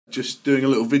Just doing a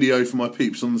little video for my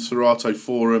peeps on the Serato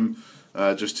forum,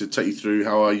 just to take you through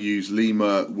how I use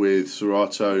Lemur with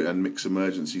Serato and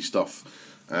MixEmergency stuff,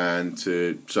 and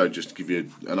just to give you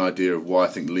an idea of why I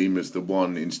think Lemur's the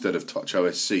one instead of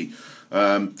TouchOSC.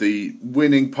 The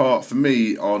winning part for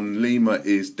me on Lemur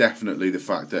is definitely the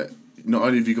fact that not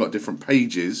only have you got different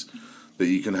pages that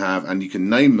you can have, and you can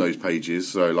name those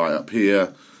pages, so like up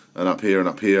here and up here and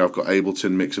up here I've got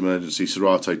Ableton, MixEmergency,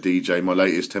 Serato DJ. My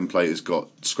latest template has got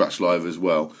Scratch Live as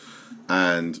well,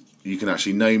 and you can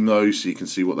actually name those so you can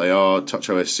see what they are.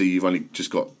 TouchOSC, you've only just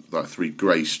got like 3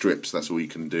 grey strips, that's all you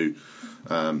can do.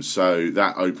 So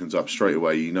that opens up straight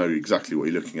away, you know exactly what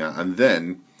you're looking at, and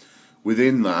then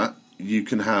within that you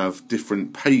can have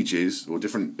different pages, or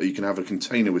you can have a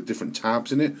container with different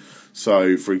tabs in it.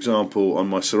 So for example, on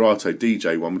my Serato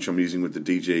DJ one, which I'm using with the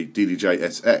DDJ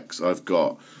SX, I've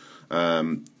got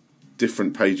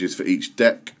different pages for each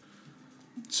deck.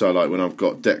 So like when I've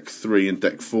got deck 3 and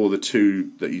deck 4, the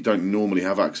two that you don't normally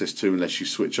have access to unless you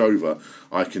switch over,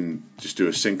 I can just do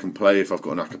a sync and play. If I've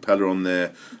got an acapella on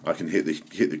there, I can hit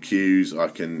the cues. I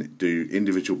can do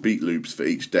individual beat loops for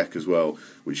each deck as well,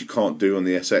 which you can't do on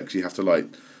the SX. You have to like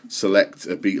select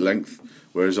a beat length,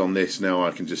 whereas on this now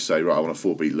I can just say, right, I want a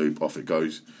 4-beat loop, off it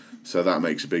goes. So that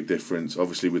makes a big difference.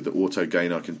 Obviously with the auto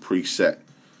gain, I can preset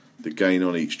the gain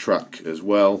on each track as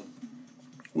well,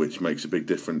 which makes a big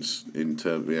difference in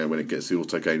terms, when it gets the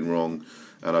auto gain wrong,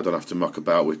 and I don't have to muck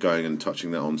about with going and touching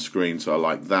that on screen. So I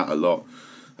like that a lot.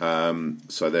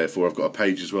 So therefore I've got a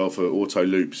page as well for auto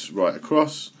loops right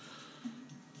across.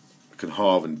 I can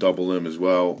halve and double them as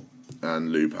well,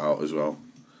 and loop out as well.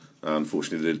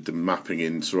 Unfortunately the mapping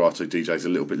in Serato DJ is a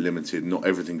little bit limited. Not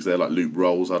everything's there, like loop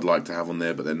rolls I'd like to have on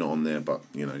there, but they're not on there. But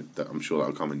you know, I'm sure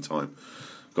that'll come in time.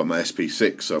 Got my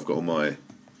SP6, so I've got all my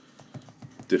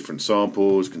different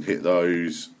samples, can hit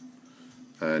those,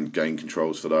 and gain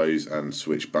controls for those, and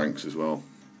switch banks as well.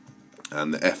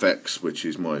 And the FX, which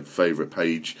is my favourite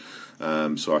page,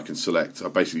 so I can select, I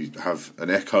basically have an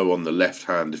echo on the left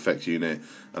hand effect unit,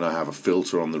 and I have a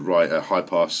filter on the right, a high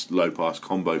pass low pass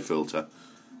combo filter,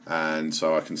 and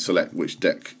so I can select which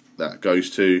deck that goes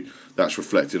to. That's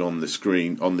reflected on the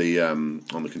screen, on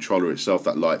the controller itself.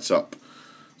 That lights up,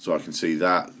 so I can see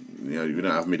that. You know, you don't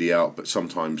have MIDI out, but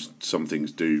sometimes some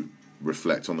things do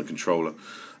reflect on the controller.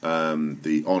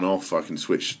 The on-off, I can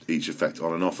switch each effect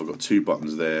on and off. I've got 2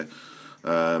 buttons there,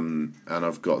 and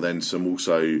I've got then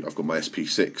I've got my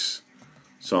SP6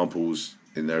 samples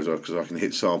in there as well, because I can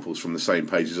hit samples from the same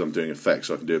page as I'm doing effects.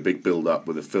 So I can do a big build-up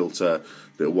with a filter, a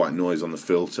bit of white noise on the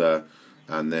filter,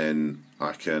 and then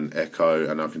I can echo,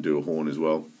 and I can do a horn as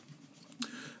well.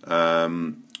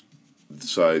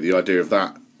 So the idea of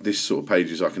that, this sort of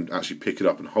page, is I can actually pick it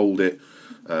up and hold it.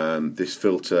 This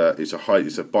filter is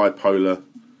it's a bipolar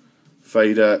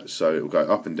fader, so it will go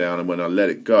up and down, and when I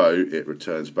let it go, it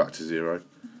returns back to 0,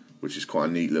 which is quite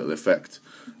a neat little effect.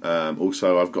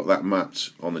 Also, I've got that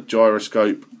mapped on the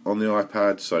gyroscope on the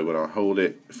iPad, so when I hold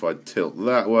it, if I tilt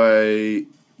that way,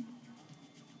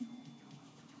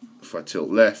 if I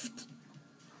tilt left,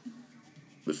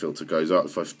 the filter goes up.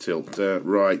 If I tilt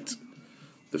right,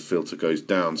 the filter goes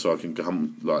down, so I can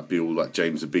come be all like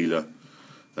James Abila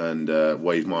and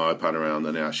wave my iPad around,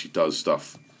 and it actually does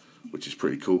stuff, which is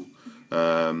pretty cool.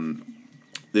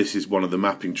 This is one of the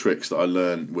mapping tricks that I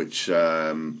learned, which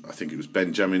I think it was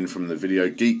Ben Jammin from the video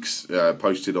Geeks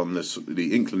posted on the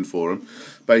Inklen forum.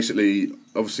 Basically,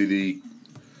 obviously the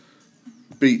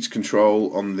beats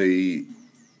control on the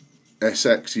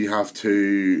SX,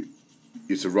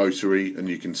 it's a rotary, and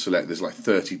you can select, there's like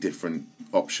 30 different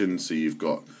options, so you've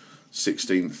got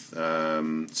 16th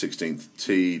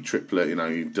T, triplet,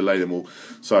 you delay them all.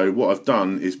 So what I've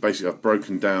done is basically I've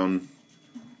broken down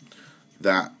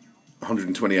that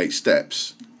 128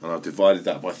 steps, and I've divided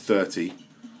that by 30.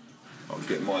 I'll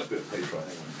get my bit of paper, hang on.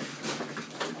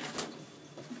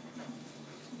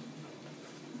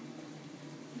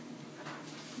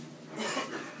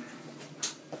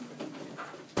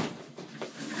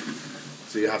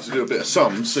 So you have to do a bit of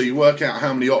sums, so you work out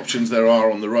how many options there are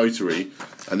on the rotary,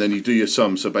 and then you do your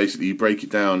sum. So basically you break it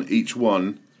down, each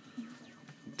one,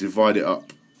 divide it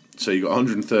up. So you've got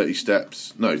 30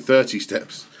 steps,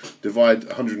 divide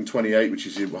 128, which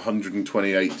is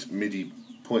 128 MIDI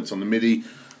points on the MIDI,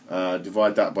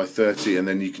 divide that by 30, and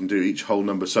then you can do each whole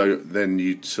number. So then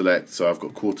you select, so I've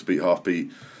got quarter beat, half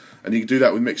beat, and you can do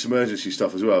that with MixEmergency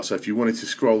stuff as well. So if you wanted to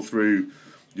scroll through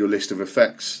your list of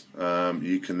effects,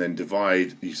 you can then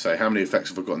divide, you say how many effects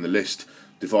have I got in the list,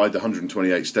 divide the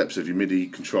 128 steps of your MIDI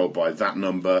control by that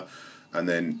number, and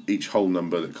then each whole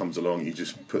number that comes along, you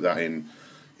just put that in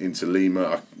into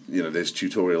Lemur, you know, there's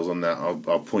tutorials on that.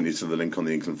 I'll point you to the link on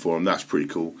the Inklen forum. That's pretty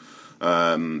cool.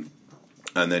 And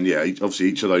then, yeah, obviously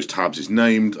each of those tabs is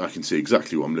named. I can see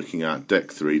exactly what I'm looking at.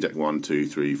 Deck 3, Deck 1, 2,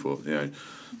 3, 4, you know.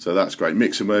 So that's great.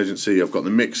 MixEmergency, I've got the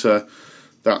mixer.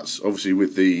 That's obviously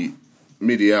with the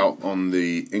MIDI out on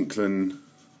the Inklen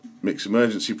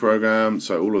MixEmergency program.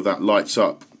 So all of that lights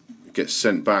up, gets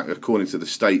sent back according to the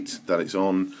state that it's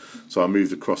on. So I move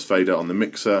the crossfader on the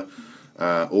mixer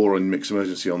or on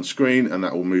MixEmergency on screen, and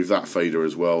that will move that fader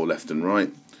as well, left and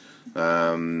right.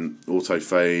 Auto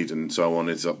fade and so on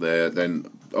is up there. Then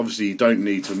obviously you don't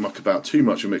need to muck about too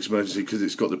much with MixEmergency because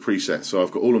it's got the presets. So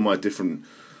I've got all of my different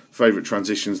favourite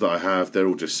transitions that I have. They're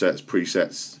all just set as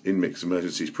presets in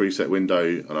MixEmergency's preset window,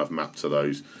 and I've mapped to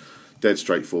those. Dead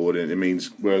straightforward, and it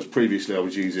means, whereas previously I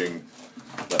was using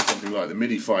something like the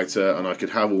MIDI fighter and I could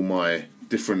have all my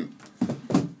different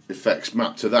effects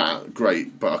mapped to that,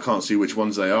 great, but I can't see which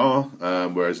ones they are,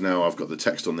 whereas now I've got the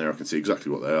text on there, I can see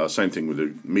exactly what they are. Same thing with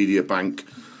the media bank.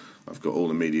 I've got all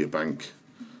the media bank,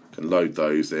 can load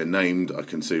those, they're named, I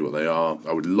can see what they are.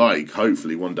 I would like,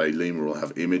 hopefully one day Lemur will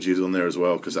have images on there as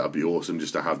well, because that would be awesome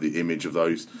just to have the image of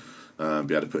those. Be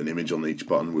able to put an image on each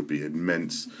button would be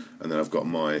immense. And then I've got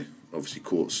my, obviously,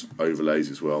 quartz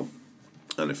overlays as well,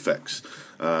 and effects.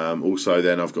 Also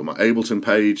then I've got my Ableton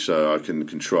page, so I can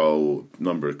control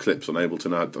number of clips on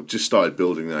Ableton. I've just started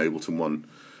building the Ableton one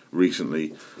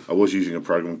recently. I was using a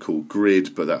program called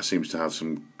Grid, but that seems to have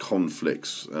some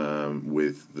conflicts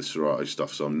with the Serato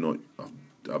stuff, so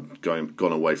I've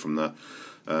gone away from that.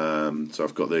 So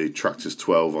I've got the Traktor's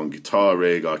 12 on guitar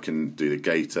rig, I can do the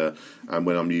gator, and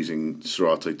when I'm using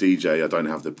Serato DJ I don't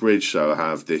have the bridge, so I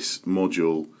have this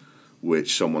module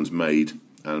which someone's made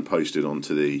and posted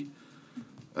onto the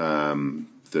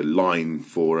Line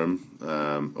forum,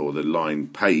 or the Line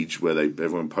page where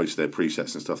everyone posts their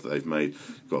presets and stuff that they've made.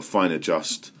 You've got fine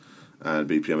adjust and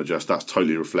BPM adjust. That's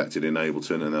totally reflected in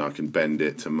Ableton, and then I can bend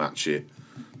it to match it,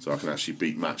 so I can actually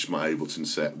beat match my Ableton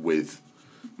set with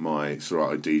my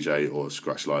Serato DJ or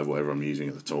Scratch Live, whatever I'm using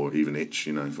at the time, or even Itch,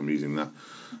 you know, if I'm using that.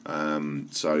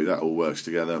 So that all works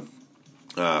together.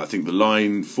 I think the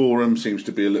Line forum seems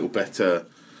to be a little better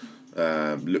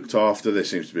looked after. There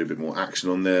seems to be a bit more action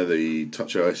on there. The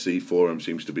TouchOSC forum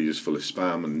seems to be just full of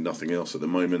spam and nothing else at the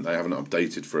moment. They haven't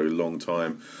updated for a long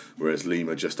time, whereas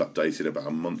Lemur just updated about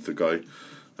a month ago.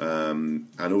 And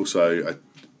also,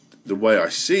 the way I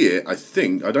see it, I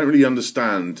think, I don't really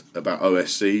understand about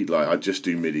OSC. Like, I just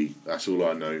do MIDI, that's all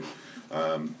I know.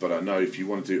 But I know if you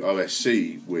want to do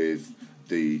OSC with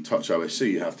the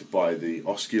TouchOSC, you have to buy the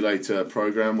oscillator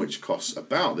program, which costs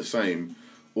about the same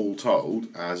all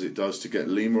told as it does to get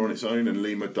Lemur on its own, and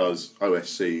Lemur does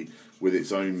OSC with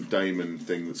its own daemon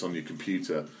thing that's on your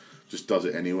computer, just does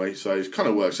it anyway, so it kind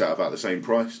of works out about the same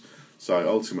price. So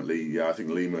ultimately, yeah, I think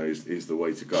Lemur is the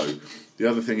way to go. The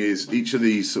other thing is, each of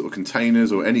these sort of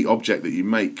containers or any object that you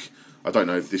make, I don't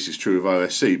know if this is true of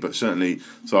OSC, but certainly,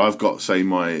 so I've got, say,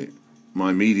 my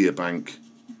media bank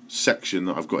section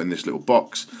that I've got in this little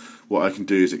box. What I can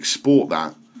do is export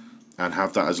that and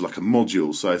have that as like a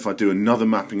module, so if I do another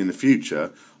mapping in the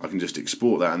future, I can just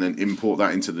export that and then import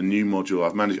that into the new module.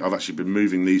 I've actually been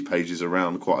moving these pages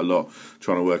around quite a lot,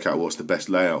 trying to work out what's the best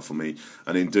layout for me,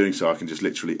 and in doing so I can just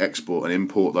literally export and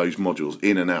import those modules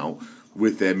in and out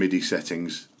with their MIDI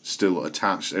settings still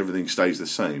attached. Everything stays the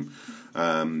same.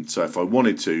 So if I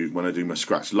wanted to, when I do my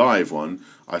Scratch Live one,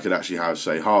 I could actually have,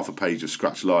 say, half a page of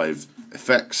Scratch Live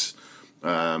effects,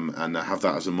 and have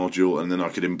that as a module, and then I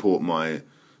could import my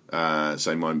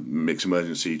say my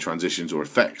MixEmergency transitions or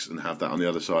effects and have that on the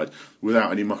other side without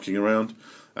any mucking around.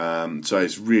 So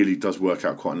it really does work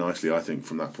out quite nicely, I think,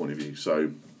 from that point of view.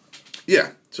 So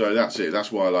yeah, so that's it.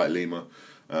 That's why I like Lemur.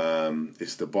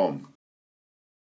 It's the bomb.